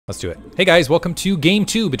Let's do it. Hey guys, welcome to game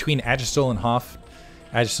 2 between Aegistal and HaF.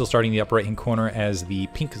 Aegistal starting the upper right hand corner as the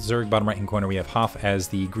pink Zerg, bottom right hand corner we have HaF as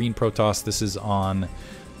the green Protoss. This is on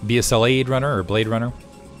BSL Aid Runner or Blade Runner.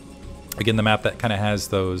 Again, the map that kind of has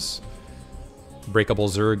those breakable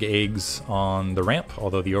Zerg eggs on the ramp,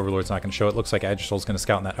 although the Overlord's not going to show it. Looks like Aegistal is going to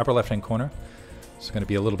scout in that upper left hand corner. It's going to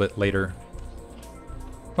be a little bit later.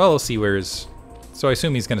 Well, we'll see where his... So I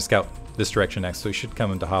assume he's going to scout this direction next, so he should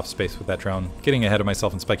come into HaF space with that drone. Getting ahead of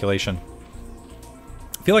myself in speculation.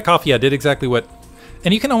 I feel like HaF, yeah, did exactly what...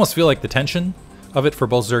 And you can almost feel like the tension of it for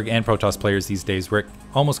both Zerg and Protoss players these days, where it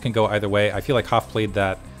almost can go either way. I feel like HaF played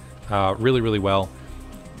that really, really well.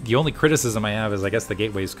 The only criticism I have is I guess the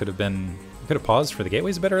gateways could have been... Could have paused for the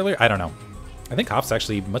gateways a bit earlier? I don't know. I think HaF's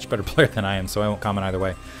actually a much better player than I am, so I won't comment either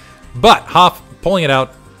way. But HaF, pulling it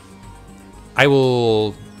out, I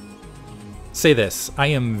will... say this, I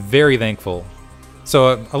am very thankful.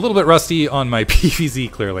 So a little bit rusty on my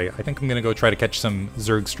PvZ, clearly. I think I'm going to go try to catch some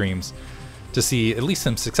Zerg streams to see at least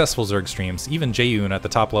some successful Zerg streams. Even Jayun at the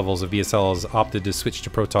top levels of BSL has opted to switch to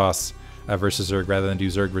Protoss versus Zerg rather than do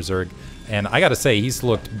Zerg versus Zerg. And I got to say, he's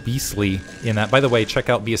looked beastly in that. By the way, check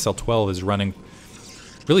out BSL 12 is running.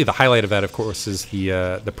 Really the highlight of that, of course, is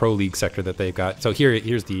the Pro League sector that they've got. So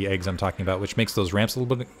here's the eggs I'm talking about, which makes those ramps a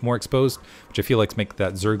little bit more exposed, which I feel like make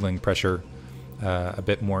that Zergling pressure a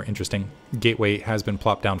bit more interesting. Gateway has been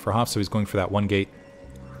plopped down for HaF, so he's going for that one gate.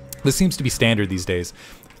 This seems to be standard these days.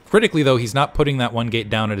 Critically, though, he's not putting that one gate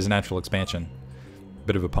down at his natural expansion.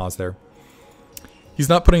 Bit of a pause there. He's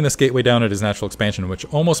not putting this gateway down at his natural expansion, which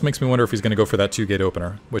almost makes me wonder if he's going to go for that 2-gate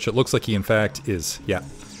opener, which it looks like he, in fact, is. Yeah.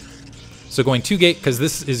 So going 2-gate, because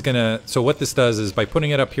this is going to... So what this does is by putting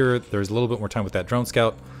it up here, there's a little bit more time with that drone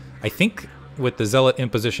scout. I think with the Zealot in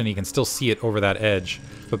position, he can still see it over that edge.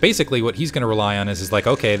 But basically what he's going to rely on is like,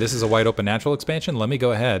 okay, this is a wide open natural expansion. Let me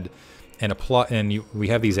go ahead and apply. And we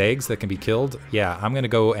have these eggs that can be killed. Yeah, I'm going to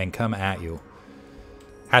go and come at you.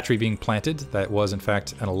 Hatchery being planted. That was, in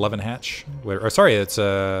fact, an 11 hatch. Or sorry, it's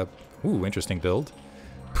a... Ooh, interesting build.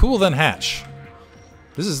 Pool then hatch.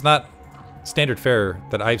 This is not standard fare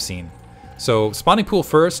that I've seen. So, spawning pool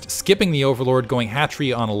first, skipping the Overlord, going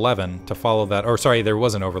hatchery on 11 to follow that. Or sorry, there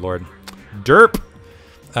was an Overlord. Derp!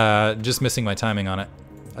 Just missing my timing on it.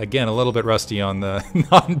 Again, a little bit rusty on the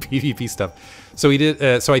non-PvP stuff. So he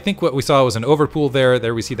did. So I think what we saw was an overpool there.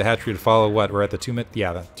 There we see the hatchery to follow. What, we're at the 2-minute,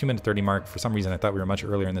 yeah, the 2-minute 30 mark. For some reason, I thought we were much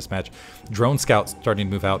earlier in this match. Drone scouts starting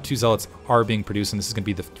to move out. 2 zealots are being produced, and this is going to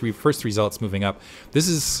be the first 3 zealots moving up. This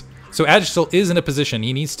is so Aegistal is in a position.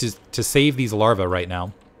 He needs to save these larvae right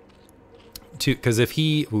now. Because if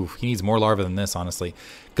he needs more larvae than this, honestly.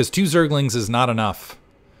 Because 2 Zerglings is not enough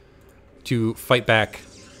to fight back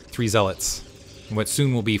 3 zealots. What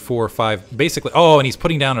soon will be 4 or 5. Basically, oh, and he's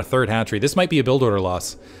putting down a 3rd hatchery. This might be a build order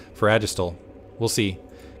loss for Aegistal. We'll see.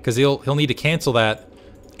 Because he'll need to cancel that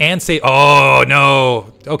and say, oh,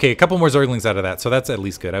 no. Okay, a couple more Zerglings out of that. So that's at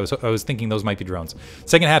least good. I was thinking those might be drones.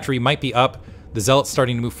 2nd hatchery might be up. The zealots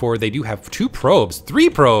starting to move forward. They do have 2 probes, 3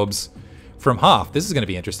 probes from HaF. This is going to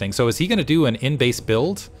be interesting. So is he going to do an in-base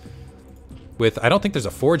build with, I don't think there's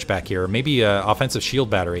a forge back here. Maybe an offensive shield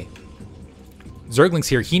battery. Zerglings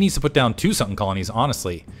here, he needs to put down 2 sunken colonies,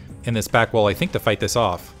 honestly, in this back wall, I think, to fight this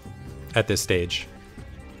off at this stage.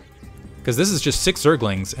 Because this is just 6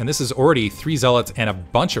 Zerglings, and this is already 3 zealots and a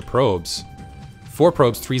bunch of probes. 4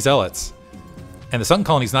 probes, 3 zealots. And the sunken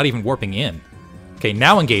colony's not even warping in. Okay,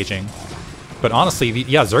 now engaging. But honestly,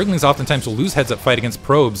 yeah, Zerglings oftentimes will lose heads-up fight against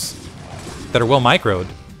probes that are well microed.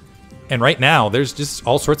 And right now, there's just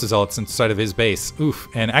all sorts of zealots inside of his base. Oof.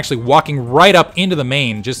 And actually walking right up into the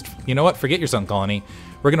main. Just, you know what? Forget your sun colony.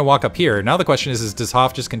 We're going to walk up here. Now the question is does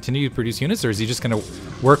HaF just continue to produce units, or is he just going to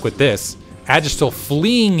work with this? Aegistal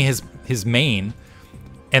fleeing his main.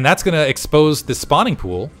 And that's going to expose the spawning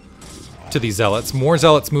pool to these zealots. More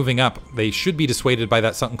zealots moving up. They should be dissuaded by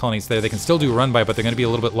that sunken colonies there. They can still do a run by, but they're going to be a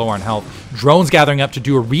little bit lower on health. Drones gathering up to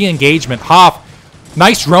do a re-engagement. HaF.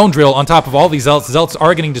 Nice drone drill on top of all these zealots. The zealots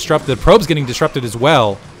are getting disrupted. The probe's getting disrupted as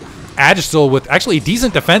well. Aegistal with actually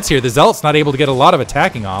decent defense here. The zealot's not able to get a lot of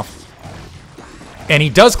attacking off. And he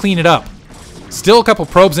does clean it up. Still a couple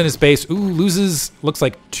probes in his base. Ooh, loses, looks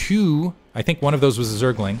like 2. I think one of those was a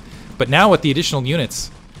Zergling. But now with the additional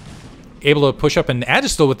units, able to push up, and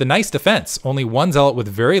Aegistal with the nice defense. Only 1 zealot with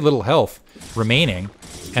very little health remaining.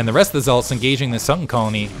 And the rest of the zealots engaging the sunken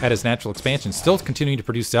colony at his natural expansion, still continuing to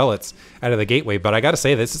produce zealots out of the gateway. But I gotta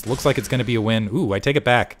say, this looks like it's gonna be a win. Ooh, I take it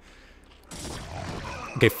back.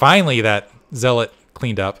 Okay, finally that zealot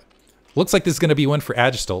cleaned up. Looks like this is gonna be a win for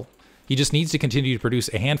Aegistal. He just needs to continue to produce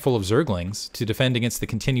a handful of Zerglings to defend against the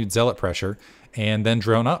continued zealot pressure, and then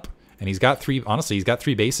drone up. And he's got 3, honestly, he's got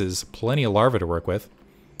 3 bases, plenty of larvae to work with.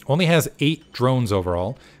 Only has 8 drones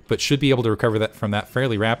overall, but should be able to recover that from that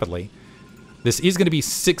fairly rapidly. This is going to be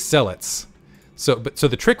 6 zealots. So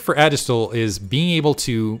the trick for Aegistal is being able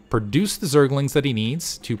to produce the Zerglings that he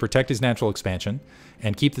needs to protect his natural expansion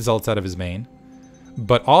and keep the zealots out of his main,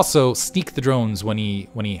 but also sneak the drones when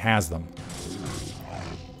he has them.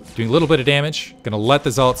 Doing a little bit of damage, gonna let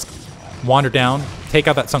the zealots wander down, take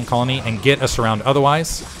out that Sun Colony, and get us around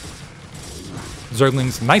otherwise.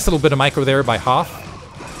 Zerglings, nice little bit of micro there by HaF,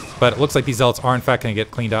 but it looks like these zealots are in fact gonna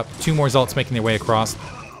get cleaned up. 2 more zealots making their way across,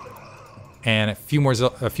 and a few more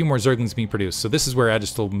Zerglings being produced. So this is where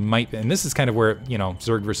Aegistal might, and this is kind of where, you know,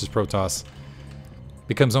 Zerg versus Protoss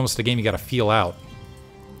becomes almost a game you gotta feel out.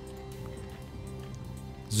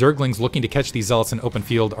 Zerglings looking to catch these zealots in open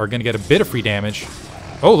field are gonna get a bit of free damage.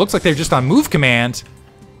 Oh, looks like they're just on move command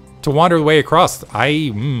to wander the way across.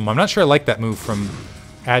 I'm not sure I like that move from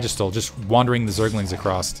Aegistal, just wandering the Zerglings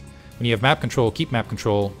across. When you have map control, keep map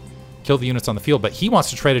control, kill the units on the field, but he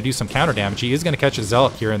wants to try to do some counter damage. He is going to catch a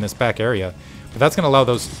zealot here in this back area, but that's going to allow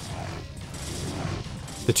those...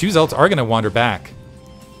 The 2 zealots are going to wander back.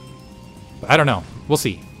 But I don't know. We'll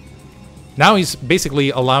see. Now he's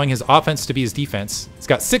basically allowing his offense to be his defense. He's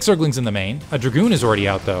got 6 Zerglings in the main. A Dragoon is already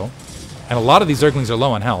out, though. And a lot of these Zerglings are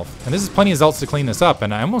low on health. And this is plenty of zealots to clean this up,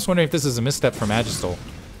 and I'm almost wondering if this is a misstep from Aegistal.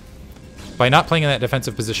 By not playing in that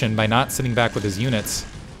defensive position, by not sitting back with his units,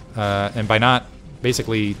 and by not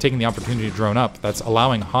basically taking the opportunity to drone up, that's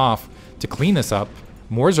allowing HaF to clean this up.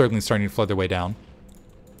 More Zerglings starting to flood their way down.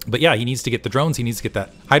 But yeah, he needs to get the drones, he needs to get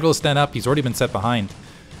that Hydralistan up. He's already been set behind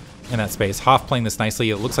in that space. HaF playing this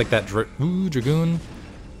nicely. It looks like that Dragoon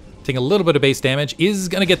taking a little bit of base damage is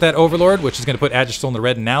going to get that Overlord, which is going to put Aegistal in the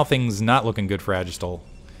red. Now things not looking good for Aegistal.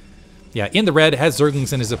 Yeah, in the red, has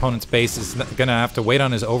Zerglings in his opponent's base, is going to have to wait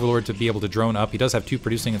on his Overlord to be able to drone up. He does have 2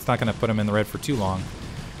 producing. It's not going to put him in the red for too long.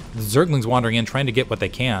 The Zerglings wandering in, trying to get what they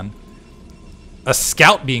can. A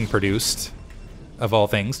Scout being produced, of all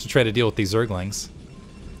things, to try to deal with these Zerglings.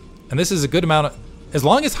 And this is a good amount of... As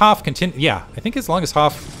long as HaF continues... Yeah, I think as long as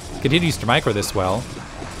HaF continues to micro this well...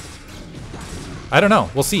 I don't know.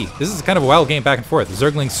 We'll see. This is kind of a wild game back and forth. The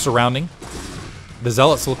Zerglings surrounding. The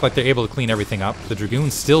Zealots look like they're able to clean everything up. The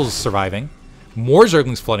Dragoon's still surviving. More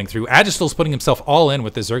Zerglings flooding through. Aegistal's putting himself all in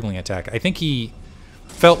with this Zergling attack. I think he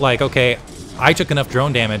felt like, okay, I took enough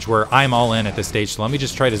drone damage where I'm all in at this stage, so let me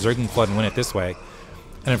just try to Zergling flood and win it this way.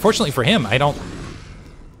 And unfortunately for him,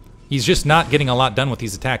 he's just not getting a lot done with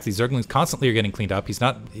these attacks. These Zerglings constantly are getting cleaned up.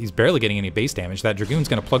 He's barely getting any base damage. That Dragoon's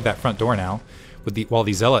going to plug that front door now while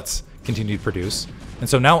these Zealots continue to produce. And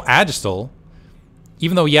so now Aegistal,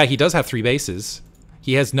 even though, yeah, he does have 3 bases,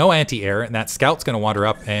 he has no anti-air, and that Scout's going to wander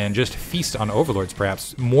up and just feast on Overlords,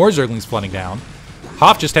 perhaps. More Zerglings flooding down.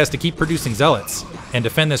 HaF just has to keep producing Zealots and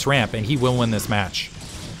defend this ramp, and he will win this match.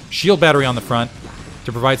 Shield battery on the front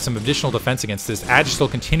to provide some additional defense against this. Aegistal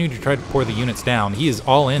continuing to try to pour the units down. He is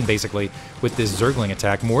all in, basically, with this Zergling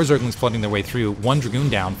attack. More Zerglings flooding their way through. 1 Dragoon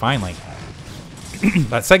down, finally.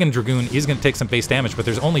 That second Dragoon is going to take some base damage, but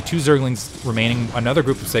there's only 2 Zerglings remaining. Another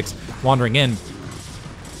group of 6 wandering in.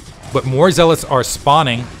 But more Zealots are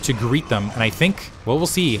spawning to greet them, and I think, well, we'll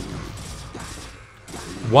see.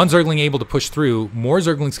 1 Zergling able to push through. More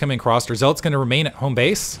Zerglings coming across. Are Zealots going to remain at home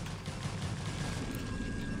base?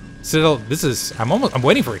 Citadel, this is... I'm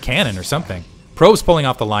waiting for a cannon or something. Probe's pulling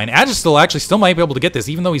off the line. Aegistal actually still might be able to get this,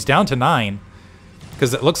 even though he's down to 9.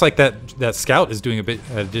 Because it looks like that Scout is doing a bit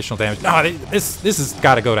additional damage. No, this has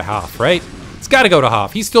got to go to HaF, right? It's got to go to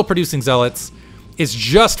HaF. He's still producing Zealots. It's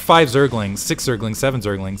just 5 Zerglings, 6 Zerglings, 7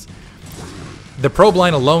 Zerglings. The probe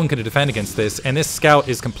line alone can defend against this, and this Scout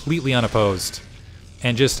is completely unopposed.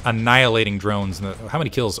 And just annihilating drones. How many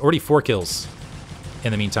kills? Already 4 kills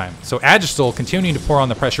in the meantime. So Aegistal continuing to pour on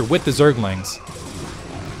the pressure with the Zerglings.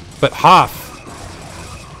 But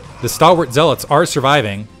HaF, the stalwart Zealots, are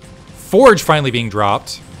surviving. Forge finally being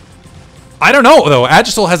dropped. I don't know, though.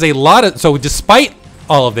 Aegistal has a lot of... So despite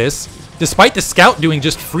all of this, despite the Scout doing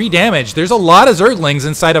just free damage, there's a lot of Zerglings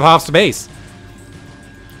inside of HaF's base.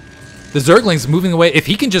 The Zerglings moving away. If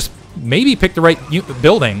he can just maybe pick the right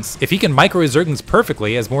buildings, if he can micro his Zerglings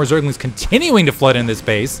perfectly, as more Zerglings continuing to flood in this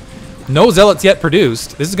base, no Zealots yet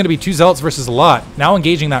produced. This is going to be 2 Zealots versus a lot. Now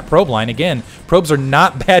engaging that probe line. Again, probes are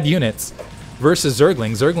not bad units versus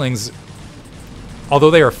Zerglings. Zerglings,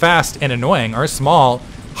 although they are fast and annoying, are small.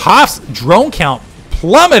 HaF's drone count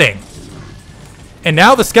plummeting. And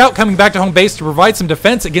now the Scout coming back to home base to provide some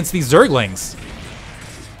defense against these Zerglings.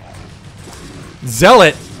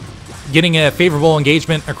 Zealot getting a favorable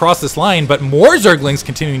engagement across this line, but more Zerglings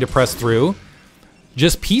continuing to press through.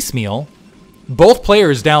 Just piecemeal. Both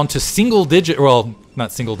players down to single digit, well,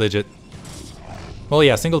 not single digit. Well,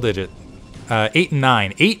 yeah, single digit. 8 and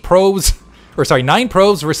 9. 8 probes, or sorry, 9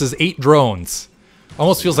 probes versus 8 drones.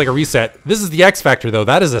 Almost feels like a reset. This is the X factor, though.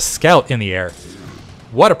 That is a scout in the air.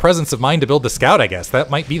 What a presence of mind to build the scout, I guess. That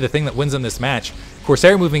might be the thing that wins in this match.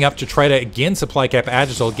 Corsair moving up to try to, again, supply cap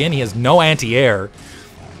Aegistal. Again, he has no anti-air.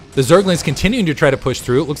 The Zerglings continuing to try to push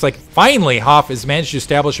through. It looks like finally HaF has managed to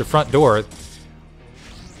establish a front door.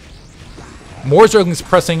 More Zerglings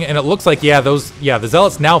pressing, and it looks like, the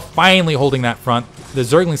Zealots now finally holding that front. The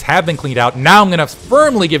Zerglings have been cleaned out. Now I'm going to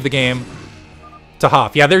firmly give the game to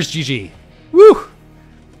HaF. Yeah, there's GG. Woo!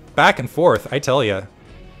 Back and forth, I tell ya.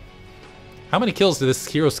 How many kills did this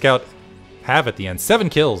Hero Scout have at the end? 7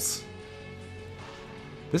 kills.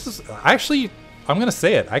 This is, actually, I'm going to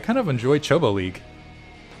say it. I kind of enjoy Choboleague.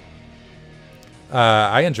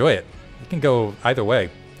 I enjoy it. It can go either way.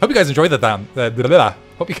 Hope you guys enjoyed that.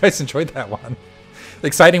 Hope you guys enjoyed that one.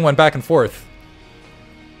 Exciting one back and forth.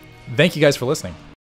 Thank you guys for listening.